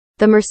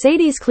The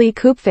Mercedes CLE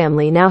coupe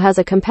family now has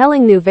a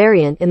compelling new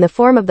variant in the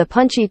form of the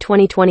punchy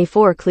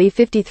 2024 CLE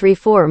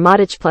 53.4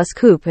 Modic Plus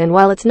Coupe, and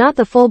while it's not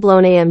the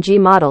full-blown AMG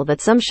model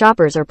that some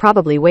shoppers are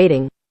probably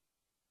waiting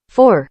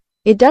for,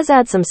 it does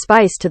add some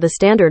spice to the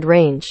standard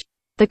range.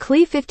 The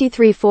CLE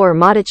 53.4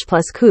 Modic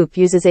Plus Coupe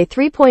uses a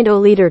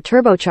 3.0-liter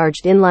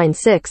turbocharged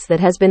inline-six that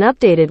has been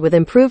updated with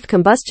improved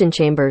combustion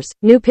chambers,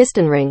 new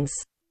piston rings,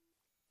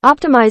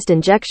 optimized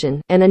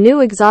injection, and a new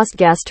exhaust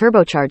gas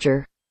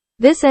turbocharger.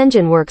 This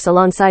engine works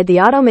alongside the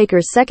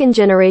automaker's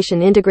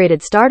second-generation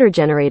integrated starter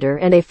generator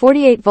and a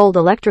 48-volt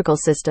electrical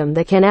system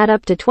that can add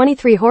up to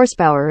 23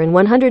 horsepower and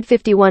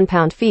 151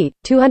 pound-feet,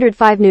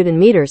 205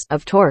 newton-meters,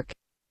 of torque.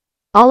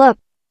 All up,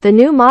 the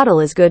new model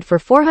is good for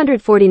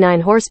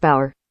 449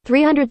 horsepower,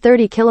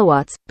 330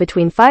 kilowatts,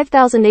 between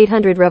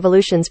 5,800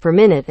 revolutions per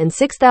minute and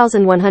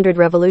 6,100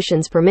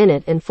 revolutions per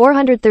minute, and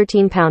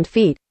 413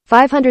 pound-feet,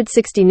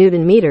 560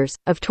 newton-meters,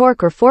 of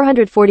torque, or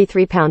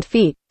 443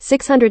 pound-feet,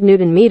 600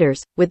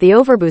 newton-meters, with the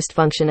overboost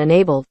function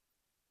enabled.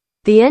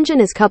 The engine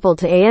is coupled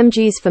to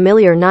AMG's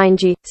familiar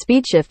 9G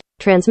speedshift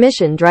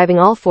transmission, driving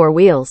all four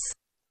wheels.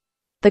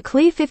 The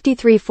CLE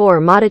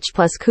 53.4 Modic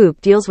Plus Coupe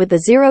deals with the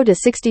 0 to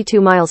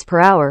 62 miles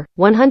per hour,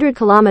 100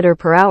 km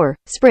per hour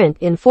sprint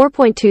in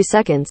 4.2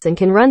 seconds and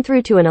can run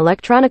through to an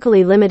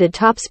electronically limited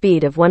top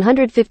speed of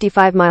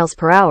 155 miles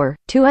per hour,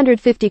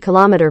 250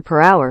 km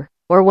per hour,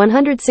 or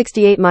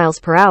 168 miles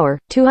per hour,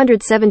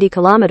 270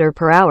 km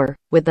per hour,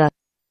 with the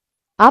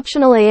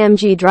optional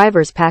AMG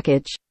driver's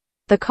package.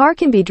 The car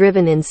can be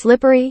driven in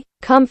slippery,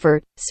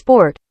 comfort,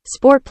 sport,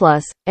 sport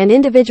plus, and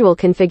individual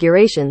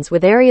configurations,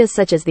 with areas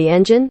such as the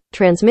engine,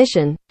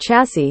 transmission,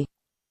 chassis,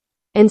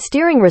 and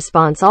steering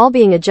response all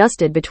being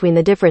adjusted between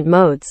the different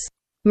modes.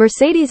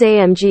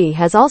 Mercedes-AMG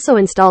has also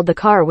installed the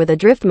car with a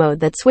drift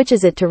mode that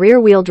switches it to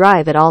rear-wheel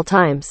drive at all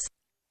times.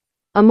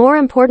 A more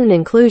important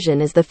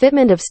inclusion is the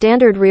fitment of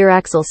standard rear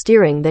axle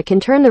steering that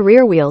can turn the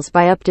rear wheels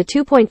by up to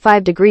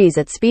 2.5 degrees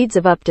at speeds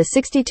of up to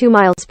 62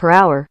 miles per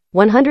hour,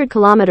 100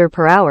 km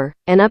per hour,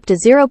 and up to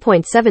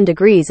 0.7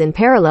 degrees in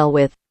parallel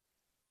with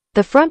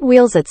the front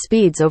wheels at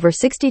speeds over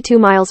 62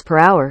 miles per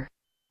hour.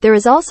 There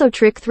is also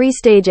trick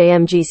 3-stage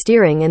AMG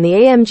steering and the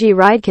AMG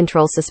ride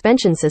control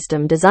suspension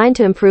system designed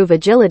to improve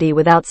agility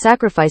without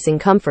sacrificing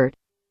comfort.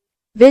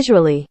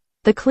 Visually,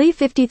 the CLE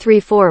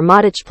 53.4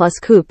 Modic Plus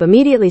Coupe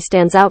immediately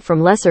stands out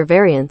from lesser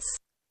variants.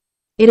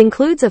 It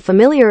includes a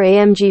familiar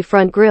AMG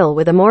front grille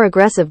with a more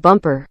aggressive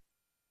bumper.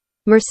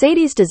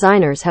 Mercedes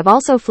designers have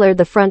also flared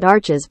the front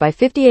arches by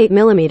 58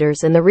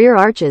 mm and the rear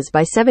arches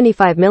by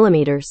 75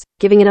 mm,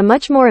 giving it a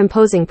much more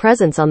imposing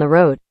presence on the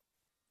road.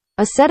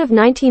 A set of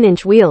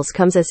 19-inch wheels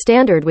comes as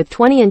standard, with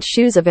 20-inch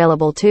shoes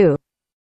available too.